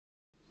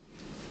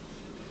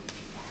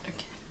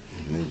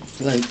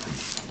plate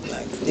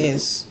like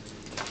this.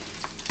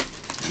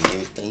 And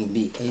everything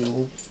be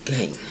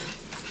a-okay.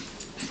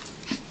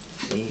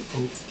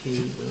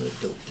 A-okay,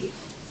 okay.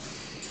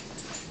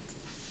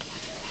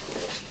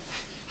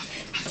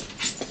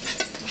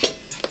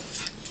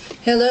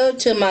 Hello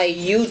to my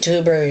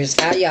YouTubers.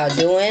 How y'all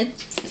doing?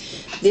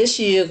 This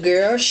is your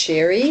girl,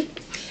 Sherry.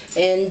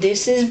 And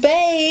this is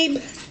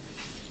Babe.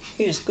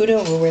 Here, scoot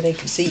over where they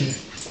can see you.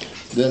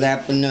 Good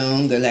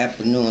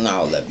afternoon,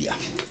 all of y'all.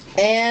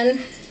 And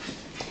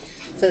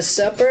for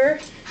supper,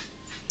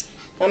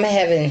 I'm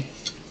having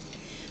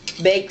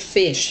baked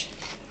fish.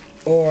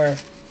 Or,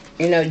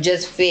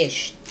 just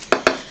fish.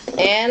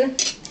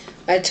 And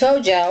I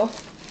told y'all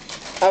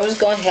I was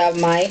going to have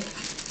my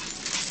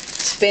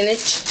spinach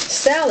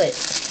salad.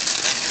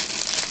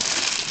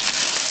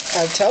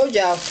 I told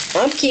y'all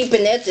I'm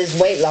keeping at this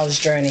weight loss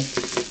journey.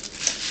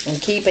 I'm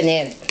keeping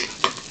at it.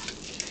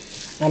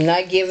 I'm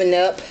not giving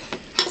up.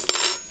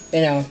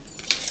 The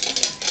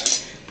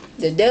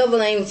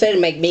devil ain't finna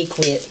make me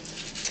quit.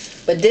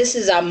 But this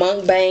is our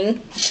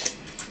MuKBang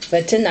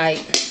for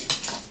tonight.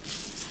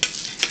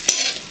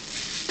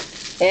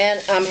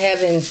 And I'm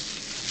having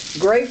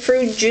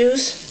grapefruit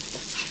juice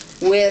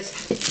with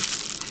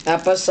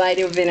apple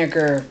cider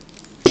vinegar.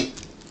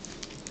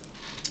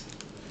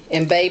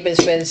 And Babe is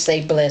ready to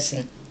say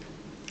blessing.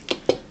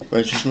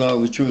 Precious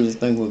Lord, we truly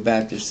think we're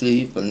back to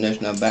see you for the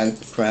national battle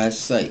for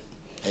Christ's sake.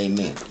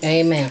 Amen.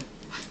 Amen.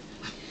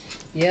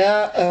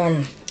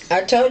 Yeah,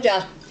 I told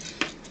y'all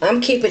I'm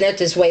keeping at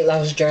this weight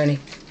loss journey.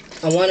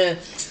 I want to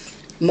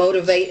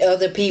motivate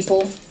other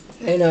people.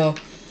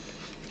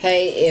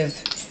 Hey,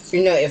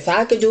 if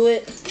I could do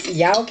it,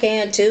 y'all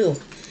can too.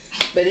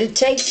 But it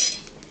takes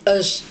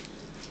a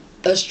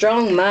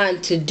strong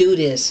mind to do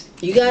this.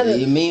 You gotta.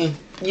 Amen.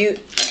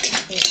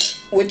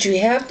 What you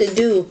have to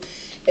do,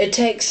 it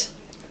takes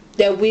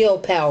the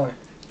willpower.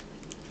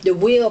 The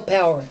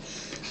willpower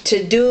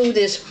to do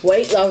this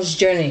weight loss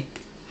journey.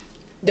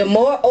 The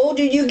more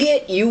older you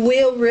get, you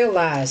will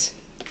realize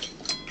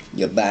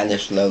your body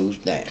slows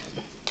down.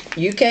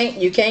 You can't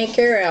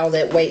carry all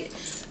that weight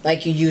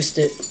like you used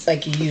to.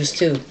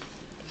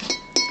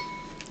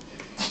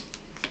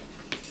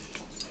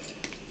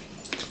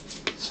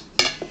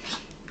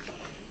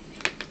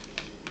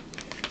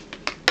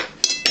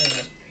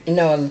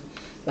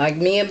 Like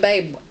me and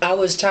Babe, I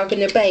was talking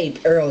to Babe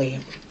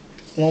earlier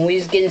when we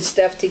was getting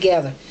stuff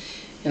together,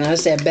 and I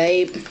said,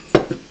 Babe,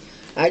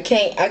 I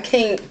can't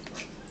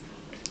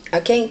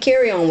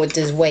carry on with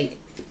this weight.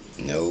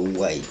 No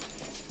way.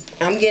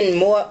 I'm getting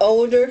more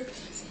older,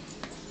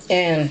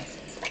 and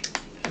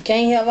I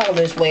can't have all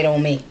this weight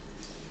on me.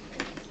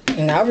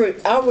 And I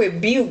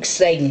rebuke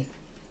Satan.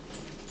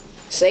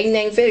 Satan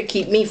ain't fit to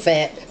keep me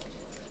fat.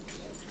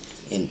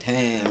 In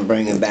time,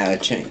 bring about a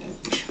change.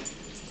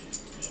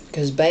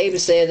 Cause Baby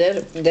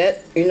said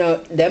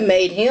that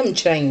made him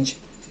change.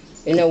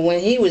 When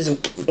he was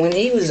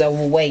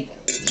overweight.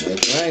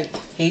 That's right.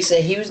 He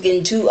said he was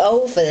getting too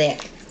old for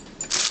that.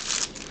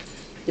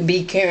 To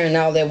be carrying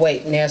all that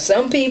weight. Now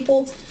some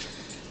people,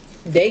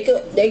 they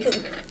could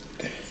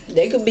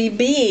be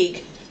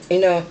big,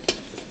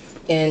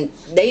 and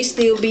they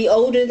still be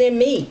older than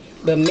me.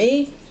 But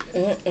me,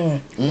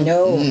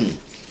 no.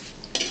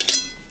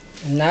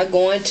 I'm not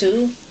going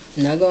to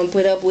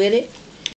put up with it.